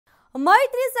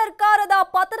ಮೈತ್ರಿ ಸರ್ಕಾರದ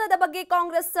ಪತನದ ಬಗ್ಗೆ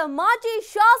ಕಾಂಗ್ರೆಸ್ ಮಾಜಿ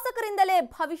ಶಾಸಕರಿಂದಲೇ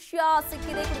ಭವಿಷ್ಯ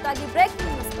ಸಿಕ್ಕಿದೆ ಕುರಿತಾಗಿ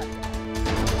ಬ್ರೇಕಿಂಗ್ ನ್ಯೂಸ್ ಬಂದಿದೆ.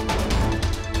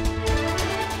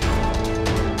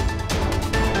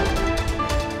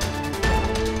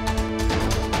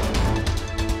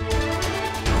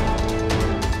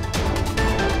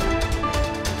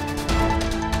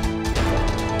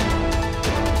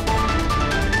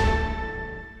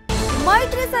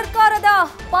 ಮೈತ್ರಿ ಸರ್ಕಾರದ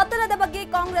ಪತನದ ಬಗ್ಗೆ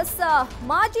ಕಾಂಗ್ರೆಸ್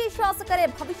ಮಾಜಿ ಶಾಸಕರೇ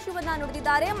ಭವಿಷ್ಯವನ್ನ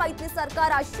ನುಡಿದಿದ್ದಾರೆ. ಮೈತ್ರಿ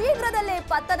ಸರ್ಕಾರ ಶೀಘ್ರದಲ್ಲೇ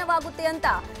ಪತನವಾಗುತ್ತೆ ಅಂತ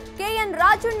ಕೆಎನ್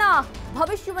ರಾಜಣ್ಣ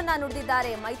ಭವಿಷ್ಯವನ್ನ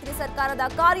ನುಡಿದಿದ್ದಾರೆ. ಮೈತ್ರಿ ಸರ್ಕಾರದ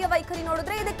ಕಾರ್ಯವೈಖರಿ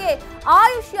ನೋಡಿದ್ರೆ ಇದಕ್ಕೆ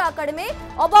ಆಯುಷ್ಯ ಕಡಿಮೆ.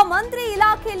 ಒಬ್ಬ ಮಂತ್ರಿ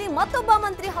ಇಲಾಖೆಯಲ್ಲಿ ಮತ್ತೊಬ್ಬ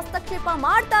ಮಂತ್ರಿ ಹಸ್ತಕ್ಷೇಪ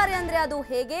ಮಾಡ್ತಾರೆ ಅಂದ್ರೆ ಅದು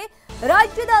ಹೇಗೆ?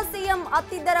 ರಾಜ್ಯದ ಸಿಎಂ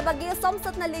ಅತ್ತಿದ್ದರ ಬಗ್ಗೆ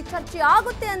ಸಂಸತ್ನಲ್ಲಿ ಚರ್ಚೆ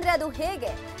ಆಗುತ್ತೆ ಅಂದ್ರೆ ಅದು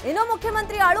ಹೇಗೆ? ಇನ್ನು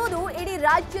ಮುಖ್ಯಮಂತ್ರಿ ಅಳುವುದು ಇಡೀ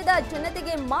ರಾಜ್ಯದ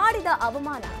ಜನತೆಗೆ ಮಾಡಿದ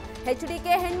ಅವಮಾನ.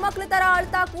 ಎಚ್ಡಿಕೆ ಹೆಣ್ಮಕ್ಳ ತರ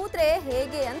ಅಳ್ತಾ ಕೂತ್ರೆ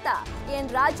ಹೇಗೆ ಅಂತ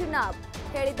ಕೆಎನ್ ರಾಜಣ್ಣ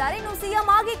ಹೇಳಿದ್ದಾರೆ. ಇನ್ನು ಸಿಎಂ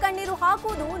ಆಗಿ ಕಣ್ಣೀರು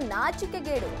ಹಾಕುವುದು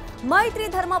ನಾಚಿಕೆಗೇಡು. ಮೈತ್ರಿ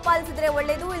ಧರ್ಮ ಪಾಲಿಸಿದ್ರೆ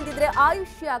ಒಳ್ಳೆಯದು, ಇಲ್ದಿದ್ರೆ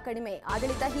ಆಯುಷ್ಯ ಕಡಿಮೆ.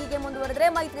 ಆಡಳಿತ ಹೀಗೆ ಮುಂದುವರೆದ್ರೆ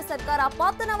ಮೈತ್ರಿ ಸರ್ಕಾರ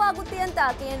ಪತನವಾಗುತ್ತೆ ಅಂತ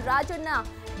ಕೆಎನ್ ರಾಜಣ್ಣ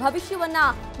ಭವಿಷ್ಯವನ್ನ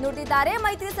ನುಡಿದಿದ್ದಾರೆ.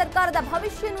 ಮೈತ್ರಿ ಸರ್ಕಾರದ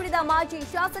ಭವಿಷ್ಯ ನುಡಿದ ಮಾಜಿ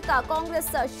ಶಾಸಕ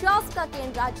ಕಾಂಗ್ರೆಸ್ ಶಾಸಕ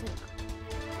ಕೆಎನ್ ರಾಜಣ್ಣ.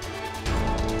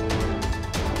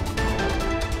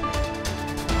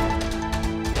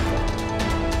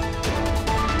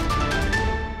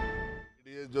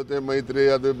 ಜೊತೆ ಮೈತ್ರಿ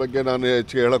ಅದ್ರ ಬಗ್ಗೆ ನಾನು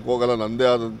ಹೆಚ್ಚಿಗೆ ಹೇಳಕ್ಕೆ ಹೋಗಲ್ಲ. ನನ್ನದೇ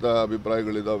ಆದಂಥ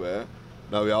ಅಭಿಪ್ರಾಯಗಳಿದ್ದಾವೆ.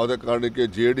 ನಾವು ಯಾವುದೇ ಕಾರಣಕ್ಕೆ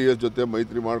JDS ಜೊತೆ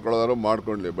ಮೈತ್ರಿ ಮಾಡ್ಕೊಳ್ಳೋದಾರೋ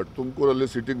ಮಾಡ್ಕೊಳ್ಳಿ. ಬಟ್ ತುಮಕೂರಲ್ಲಿ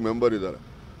ಸಿಟ್ಟಿಂಗ್ ಮೆಂಬರ್ ಇದ್ದಾರೆ,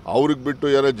 ಅವ್ರಿಗೆ ಬಿಟ್ಟು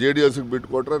ಯಾರೋ JDSಗೆ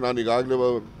ಬಿಟ್ಟುಕೊಟ್ರೆ ನಾನು ಈಗಾಗಲೇ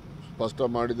ಸ್ಪಷ್ಟ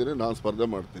ಮಾಡಿದ್ದೀನಿ, ನಾನು ಸ್ಪರ್ಧೆ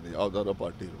ಮಾಡ್ತೀನಿ ಯಾವ್ದಾರ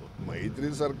ಪಾರ್ಟಿ.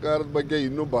 ಮೈತ್ರಿ ಸರ್ಕಾರದ ಬಗ್ಗೆ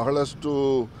ಇನ್ನೂ ಬಹಳಷ್ಟು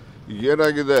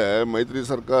ಏನಾಗಿದೆ, ಮೈತ್ರಿ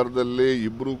ಸರ್ಕಾರದಲ್ಲಿ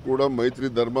ಇಬ್ಬರು ಕೂಡ ಮೈತ್ರಿ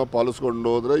ಧರ್ಮ ಪಾಲಿಸ್ಕೊಂಡು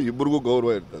ಹೋದರೆ ಇಬ್ಬರಿಗೂ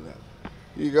ಗೌರವ ಇರ್ತದೆ.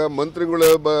 ಈಗ ಮಂತ್ರಿಗಳ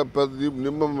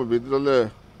ನಿಮ್ಮ ಇದರಲ್ಲೇ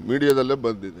ಮೀಡಿಯಾದಲ್ಲೇ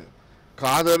ಬಂದಿದೆ.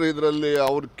 ಖಾದರ್ ಇದರಲ್ಲಿ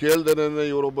ಅವ್ರು ಕೇಳ್ದೇನೆ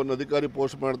ಇವರೊಬ್ಬನ ಅಧಿಕಾರಿ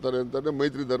ಪೋಸ್ಟ್ ಮಾಡ್ತಾರೆ ಅಂತಲೇ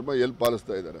ಮೈತ್ರಿ ಧರ್ಮ ಎಲ್ಲಿ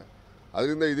ಪಾಲಿಸ್ತಾ ಇದ್ದಾರೆ.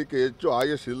 ಅದರಿಂದ ಇದಕ್ಕೆ ಹೆಚ್ಚು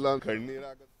ಆಯುಷ್ ಇಲ್ಲ.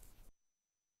 ಕಣ್ಣೀರಾಗದಲ್ಲಿ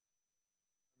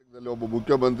ಒಬ್ಬ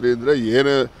ಮುಖ್ಯಮಂತ್ರಿ ಇದ್ದರೆ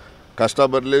ಏನೇ ಕಷ್ಟ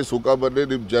ಬರಲಿ ಸುಖ ಬರಲಿ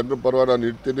ನಿಮ್ಮ ಜನರ ಪರವಾಗಿ ನಾನು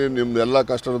ಇರ್ತೀನಿ, ನಿಮ್ದೆಲ್ಲ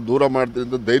ಕಷ್ಟನ ದೂರ ಮಾಡ್ತೀನಿ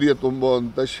ಅಂತ ಧೈರ್ಯ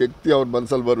ತುಂಬುವಂಥ ಶಕ್ತಿ ಅವ್ರ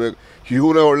ಮನಸ್ಸಲ್ಲಿ ಬರಬೇಕು.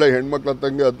 ಇವನೇ ಒಳ್ಳೆ ಹೆಣ್ಮಕ್ಳ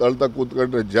ತಂಗೆ ಅಳ್ತಾ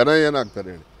ಕೂತ್ಕೊಂಡ್ರೆ ಜನ ಏನಾಗ್ತಾರೆ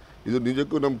ಹೇಳಿ? ಇದು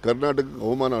ನಿಜಕ್ಕೂ ನಮ್ಮ ಕರ್ನಾಟಕಕ್ಕೆ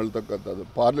ಅವಮಾನ ಅಳ್ತಕ್ಕಂಥದ್ದು.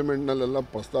 ಪಾರ್ಲಿಮೆಂಟ್ನಲ್ಲೆಲ್ಲ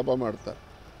ಪ್ರಸ್ತಾಪ ಮಾಡ್ತಾರೆ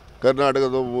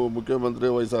ಕರ್ನಾಟಕದ ಮುಖ್ಯಮಂತ್ರಿ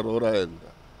ವೈಎಸ್ಆರ್ ಅವರಾಯ ಅಂತ.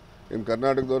 ಇನ್ನು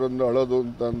ಕರ್ನಾಟಕದವರನ್ನು ಅಳೋದು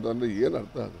ಅಂತಂದ್ರೆ ಏನು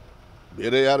ಅರ್ಥ? ಅದು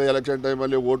ಬೇರೆ ಯಾರು ಎಲೆಕ್ಷನ್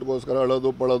ಟೈಮಲ್ಲಿ ಓಟ್ಗೋಸ್ಕರ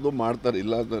ಅಳೋದು ಪಳೋದು ಮಾಡ್ತಾರೆ,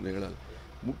 ಇಲ್ಲ ಅಂತ ನಾನು ಹೇಳಲ್ಲ.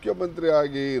 ಮುಖ್ಯಮಂತ್ರಿ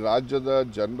ಆಗಿ ರಾಜ್ಯದ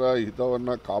ಜನರ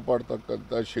ಹಿತವನ್ನು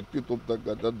ಕಾಪಾಡ್ತಕ್ಕಂಥ, ಶಕ್ತಿ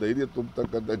ತುಂಬತಕ್ಕಂಥ, ಧೈರ್ಯ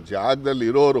ತುಂಬತಕ್ಕಂಥ ಜಾಗದಲ್ಲಿ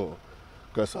ಇರೋರು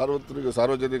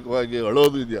ಸಾರ್ವಜನಿಕವಾಗಿ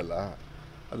ಅಳೋದು ಇದೆಯಲ್ಲ,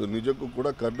 ಅದು ನಿಜಕ್ಕೂ ಕೂಡ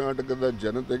ಕರ್ನಾಟಕದ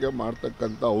ಜನತೆಗೆ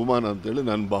ಮಾಡ್ತಕ್ಕಂಥ ಅವಮಾನ ಅಂತೇಳಿ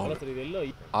ನನ್ನ ಭಾವನೆ.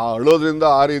 ಆ ಅಳೋದ್ರಿಂದ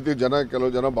ಆ ರೀತಿ ಕೆಲವು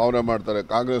ಜನ ಭಾವನೆ ಮಾಡ್ತಾರೆ.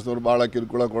 ಕಾಂಗ್ರೆಸ್ನವ್ರು ಭಾಳ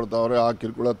ಕಿರುಕುಳ ಕೊಡ್ತಾವ್ರೆ, ಆ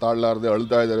ಕಿರುಕುಳ ತಾಳಲಾರದೆ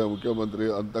ಅಳ್ತಾ ಇದ್ದಾರೆ ಮುಖ್ಯಮಂತ್ರಿ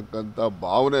ಅಂತಕ್ಕಂಥ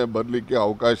ಭಾವನೆ ಬರಲಿಕ್ಕೆ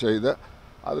ಅವಕಾಶ ಇದೆ.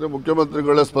 ಆದರೆ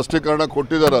ಮುಖ್ಯಮಂತ್ರಿಗಳೇ ಸ್ಪಷ್ಟೀಕರಣ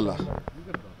ಕೊಟ್ಟಿದ್ದಾರಲ್ಲ,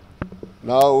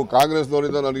 ನಾವು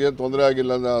ಕಾಂಗ್ರೆಸ್ನವರಿಂದ ನನಗೇನು ತೊಂದರೆ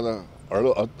ಆಗಿಲ್ಲ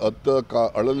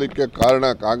ಅಳಲಿಕ್ಕೆ ಕಾರಣ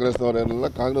ಕಾಂಗ್ರೆಸ್ನವರೇನಲ್ಲ,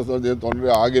 ಕಾಂಗ್ರೆಸ್ನವ್ರದ್ದು ಏನು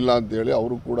ತೊಂದರೆ ಆಗಿಲ್ಲ ಅಂತೇಳಿ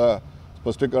ಅವರು ಕೂಡ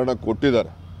ಸ್ಪಷ್ಟೀಕರಣ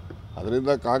ಕೊಟ್ಟಿದ್ದಾರೆ.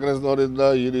 ಅದರಿಂದ ಕಾಂಗ್ರೆಸ್ನವರಿಂದ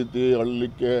ಈ ರೀತಿ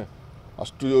ಅಳಲಿಕ್ಕೆ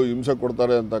ಅಷ್ಟು ಹಿಂಸೆ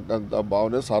ಕೊಡ್ತಾರೆ ಅಂತಕ್ಕಂಥ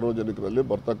ಭಾವನೆ ಸಾರ್ವಜನಿಕರಲ್ಲಿ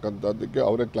ಬರ್ತಕ್ಕಂಥದ್ದಕ್ಕೆ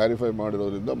ಅವರೇ ಕ್ಲಾರಿಫೈ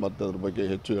ಮಾಡಿರೋದ್ರಿಂದ ಮತ್ತೆ ಅದ್ರ ಬಗ್ಗೆ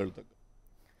ಹೆಚ್ಚು ಹೇಳ್ತಕ್ಕ.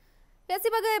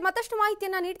 ಈ ಬಗ್ಗೆ ಮತ್ತಷ್ಟು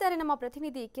ಮಾಹಿತಿಯನ್ನ ನೀಡ್ತಾರೆ ನಮ್ಮ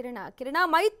ಪ್ರತಿನಿಧಿ ಕಿರಣ.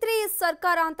 ಮೈತ್ರಿ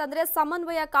ಸರ್ಕಾರ ಅಂತಂದ್ರೆ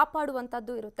ಸಮನ್ವಯ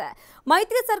ಕಾಪಾಡುವಂತದ್ದು ಇರುತ್ತೆ.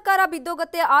 ಮೈತ್ರಿ ಸರ್ಕಾರ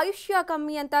ಬಿದ್ದೋಗತ್ತೆ, ಆಯುಷ್ಯ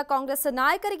ಕಮ್ಮಿ ಅಂತ ಕಾಂಗ್ರೆಸ್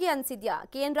ನಾಯಕರಿಗೆ ಅನ್ಸಿದ್ಯಾ?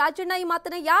 ಕೆಎನ್ ರಾಜಣ್ಣ ಈ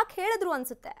ಮಾತನ್ನ ಯಾಕೆ ಹೇಳಿದ್ರು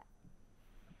ಅನ್ಸುತ್ತೆ?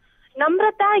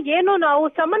 ನಮ್ರತಾ, ಏನು ನಾವು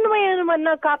ಸಮನ್ವಯವನ್ನ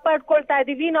ಕಾಪಾಡ್ಕೊಳ್ತಾ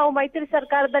ಇದೀವಿ, ನಾವು ಮೈತ್ರಿ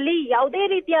ಸರ್ಕಾರದಲ್ಲಿ ಯಾವುದೇ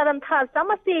ರೀತಿಯಾದಂತಹ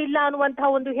ಸಮಸ್ಯೆ ಇಲ್ಲ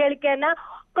ಅನ್ನುವಂತಹ ಒಂದು ಹೇಳಿಕೆಯನ್ನ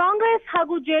ಕಾಂಗ್ರೆಸ್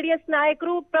ಹಾಗೂ JDS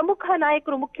ನಾಯಕರು, ಪ್ರಮುಖ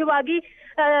ನಾಯಕರು, ಮುಖ್ಯವಾಗಿ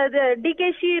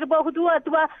DKC ಇರಬಹುದು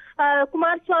ಅಥವಾ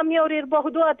ಕುಮಾರಸ್ವಾಮಿ ಅವರು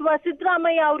ಇರಬಹುದು ಅಥವಾ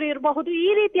ಸಿದ್ದರಾಮಯ್ಯ ಅವರು ಇರಬಹುದು, ಈ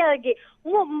ರೀತಿಯಾಗಿ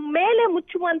ಮೇಲೆ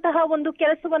ಮುಚ್ಚುವಂತಹ ಒಂದು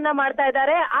ಕೆಲಸವನ್ನ ಮಾಡ್ತಾ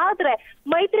ಇದ್ದಾರೆ. ಆದ್ರೆ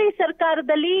ಮೈತ್ರಿ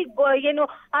ಸರ್ಕಾರದಲ್ಲಿ ಏನು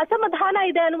ಅಸಮಾಧಾನ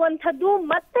ಇದೆ ಅನ್ನುವಂಥದ್ದು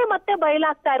ಮತ್ತೆ ಮತ್ತೆ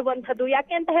ಬಯಲಾಗ್ತಾ ಇರುವಂತದ್ದು.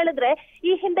 ಯಾಕೆ ಅಂತ ಹೇಳಿದ್ರೆ,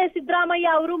 ಈ ಹಿಂದೆ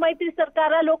ಸಿದ್ದರಾಮಯ್ಯ ಅವರು ಮೈತ್ರಿ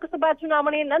ಸರ್ಕಾರ ಲೋಕಸಭಾ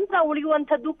ಚುನಾವಣೆ ನಂತರ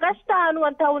ಉಳಿಯುವಂತದ್ದು ಕಷ್ಟ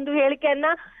ಅನ್ನುವಂತಹ ಒಂದು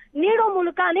ಹೇಳಿಕೆಯನ್ನ ನೀಡೋ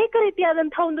ಮೂಲಕ ಅನೇಕ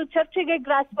ರೀತಿಯಾದಂತಹ ಒಂದು ಚರ್ಚೆಗೆ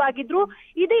ಗ್ರಾಸವಾಗಿದ್ರು.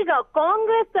 ಇದೀಗ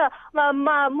ಕಾಂಗ್ರೆಸ್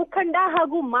ಮುಖಂಡ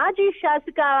ಹಾಗೂ ಮಾಜಿ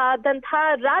ಶಾಸಕ ಆದಂತಹ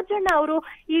ರಾಜಣ್ಣ ಅವರು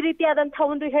ಈ ರೀತಿಯಾದಂತಹ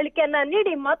ಒಂದು ಹೇಳಿಕೆಯನ್ನ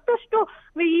ನೀಡಿ ಮತ್ತಷ್ಟು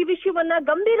ಈ ವಿಷಯವನ್ನ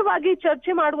ಗಂಭೀರವಾಗಿ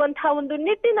ಚರ್ಚೆ ಮಾಡುವಂತಹ ಒಂದು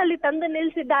ನಿಟ್ಟಿನಲ್ಲಿ ತಂದು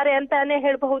ನಿಲ್ಲಿಸಿದ್ದಾರೆ ಅಂತಾನೆ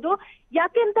ಹೇಳಬಹುದು.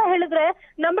 ಯಾಕೆಂತ ಹೇಳಿದ್ರೆ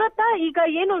ನಮ್ರತಾ, ಈಗ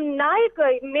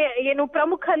ಏನು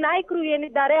ಪ್ರಮುಖ ನಾಯಕರು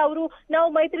ಏನಿದ್ದಾರೆ ಅವರು ನಾವು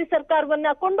ಮೈತ್ರಿ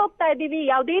ಸರ್ಕಾರವನ್ನ ಕೊಂಡೋಗ್ತಾ ಇದ್ದೀವಿ,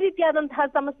 ಯಾವುದೇ ರೀತಿಯಾದಂತಹ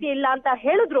ಸಮಸ್ಯೆ ಇಲ್ಲ ಅಂತ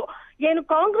ಹೇಳಿದ್ರು. ಏನು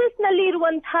ಕಾಂಗ್ರೆಸ್ ನಲ್ಲಿ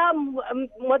ಇರುವಂತಹ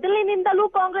ಮೊದಲಿನಿಂದಲೂ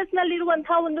ಕಾಂಗ್ರೆಸ್ ನಲ್ಲಿ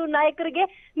ಇರುವಂತಹ ಒಂದು ನಾಯಕರಿಗೆ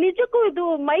ನಿಜಕ್ಕೂ ಇದು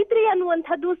ಮೈತ್ರಿ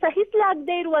ಅನ್ನುವಂಥದ್ದು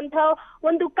ಸಹಿಸಲಾಗದೆ ಇರುವಂತಹ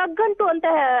ಒಂದು ಕಗ್ಗಂಟು ಅಂತ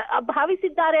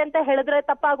ಭಾವಿಸಿದ್ದಾರೆ ಅಂತ ಹೇಳಿದ್ರೆ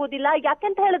ತಪ್ಪಾಗೋದಿಲ್ಲ.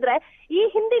 ಯಾಕೆಂತ ಹೇಳಿದ್ರೆ ಈ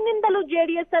ಹಿಂದಿನಿಂದಲೂ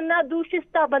ಜೆಡಿಎಸ್ ಅನ್ನ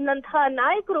ದೂಷಿಸ್ತಾ ಬಂದಂತಹ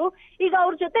ನಾಯಕರು ಈಗ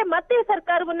ಅವ್ರ ಜೊತೆ ಮತ್ತೆ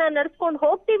ಸರ್ಕಾರವನ್ನ ನಡೆಸ್ಕೊಂಡು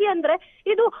ಹೋಗ್ತೀವಿ ಅಂದ್ರೆ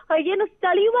ಇದು ಏನು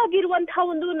ಸ್ಥಳೀಯವಾಗಿರುವಂತಹ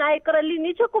ಒಂದು ನಾಯಕರಲ್ಲಿ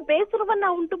ನಿಜಕ್ಕೂ ಬೇಸರವನ್ನ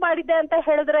ಉಂಟು ಮಾಡಿದೆ ಅಂತ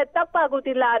ಹೇಳಿದ್ರೆ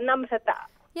ತಪ್ಪಾಗೋದಿಲ್ಲ. ನಮ್ರತಾ.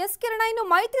 ಎಸ್ ಕಿರಣ, ಇನ್ನು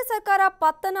ಮೈತ್ರಿ ಸರ್ಕಾರ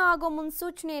ಪತನ ಆಗೋ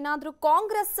ಮುನ್ಸೂಚನೆ ಏನಾದ್ರೂ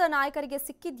ಕಾಂಗ್ರೆಸ್ ನಾಯಕರಿಗೆ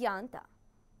ಸಿಕ್ಕಿದ್ಯಾ ಅಂತ?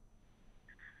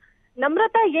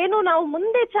 ನಮ್ರತಾ, ಏನು ನಾವು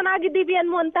ಮುಂದೆ ಚೆನ್ನಾಗಿದ್ದೀವಿ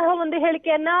ಅನ್ನುವಂತಹ ಒಂದು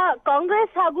ಹೇಳಿಕೆಯನ್ನ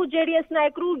ಕಾಂಗ್ರೆಸ್ ಹಾಗೂ ಜೆಡಿಎಸ್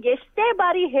ನಾಯಕರು ಎಷ್ಟೇ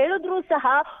ಬಾರಿ ಹೇಳಿದ್ರು ಸಹ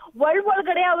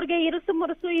ಒಳಗಡೆ ಅವ್ರಿಗೆ ಇರುಸು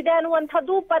ಮುರುಸು ಇದೆ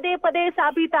ಅನ್ನುವಂಥದ್ದು ಪದೇ ಪದೇ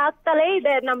ಸಾಬೀತಾಗ್ತಲೇ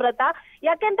ಇದೆ ನಮ್ರತಾ.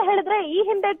 ಯಾಕೆಂತ ಹೇಳಿದ್ರೆ ಈ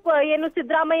ಹಿಂದೆ ಏನು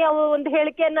ಸಿದ್ದರಾಮಯ್ಯ ಒಂದು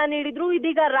ಹೇಳಿಕೆಯನ್ನ ನೀಡಿದ್ರು,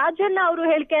 ಇದೀಗ ರಾಜಣ್ಣ ಅವರು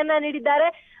ಹೇಳಿಕೆಯನ್ನ ನೀಡಿದ್ದಾರೆ.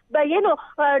 ಏನು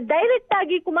ಡೈರೆಕ್ಟ್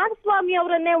ಆಗಿ ಕುಮಾರಸ್ವಾಮಿ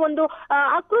ಅವರನ್ನೇ ಒಂದು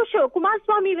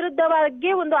ಕುಮಾರಸ್ವಾಮಿ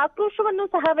ವಿರುದ್ಧವಾಗಿ ಒಂದು ಆಕ್ರೋಶವನ್ನು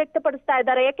ಸಹ ವ್ಯಕ್ತಪಡಿಸ್ತಾ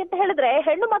ಇದ್ದಾರೆ. ಯಾಕೆಂತ ಹೇಳಿದ್ರೆ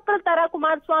ಹೆಣ್ಣು ಮಕ್ಕಳ ತರ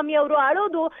ಕುಮಾರಸ್ವಾಮಿ ಅವರು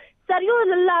ಆಳೋದು ಸರಿಯೂ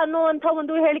ಇಲ್ಲ ಅನ್ನುವಂತ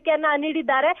ಒಂದು ಹೇಳಿಕೆಯನ್ನ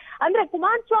ನೀಡಿದ್ದಾರೆ. ಅಂದ್ರೆ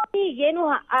ಕುಮಾರಸ್ವಾಮಿ ಏನು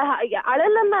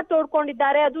ಅಳಲನ್ನ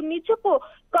ತೋಡ್ಕೊಂಡಿದ್ದಾರೆ, ಅದು ನಿಜಕ್ಕೂ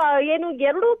ಏನು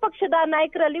ಎರಡೂ ಪಕ್ಷದ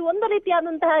ನಾಯಕರಲ್ಲಿ ಒಂದು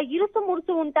ರೀತಿಯಾದಂತಹ ಇರುಸು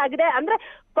ಮುರುಸು ಉಂಟಾಗಿದೆ. ಅಂದ್ರೆ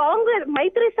ಕಾಂಗ್ರೆಸ್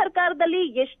ಮೈತ್ರಿ ಸರ್ಕಾರದಲ್ಲಿ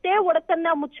ಎಷ್ಟೇ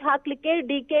ಒಡಕನ್ನ ಮುಚ್ಚಿ ಹಾಕ್ಲಿಕ್ಕೆ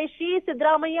ಡಿಕೆಶಿ,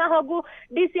 ಸಿದ್ದರಾಮಯ್ಯ ಹಾಗೂ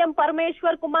ಡಿಸಿಎಂ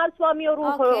ಪರಮೇಶ್ವರ್, ಕುಮಾರಸ್ವಾಮಿ ಅವರು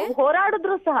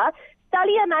ಹೋರಾಡಿದ್ರು ಸಹ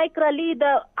ಸ್ಥಳೀಯ ನಾಯಕರಲ್ಲಿ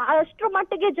ಇದು ಅಷ್ಟರ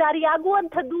ಮಟ್ಟಿಗೆ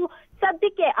ಜಾರಿಯಾಗುವಂಥದ್ದು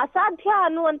ಸದ್ಯಕ್ಕೆ ಅಸಾಧ್ಯ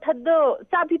ಅನ್ನುವಂಥದ್ದು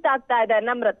ಸಾಬೀತಾಗ್ತಾ ಇದೆ.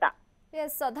 ನಮ್ರತಾ.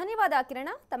 ಎಸ್, ಧನ್ಯವಾದ ಕಿರಣ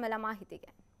ತಮ್ಮೆಲ್ಲ ಮಾಹಿತಿಗೆ.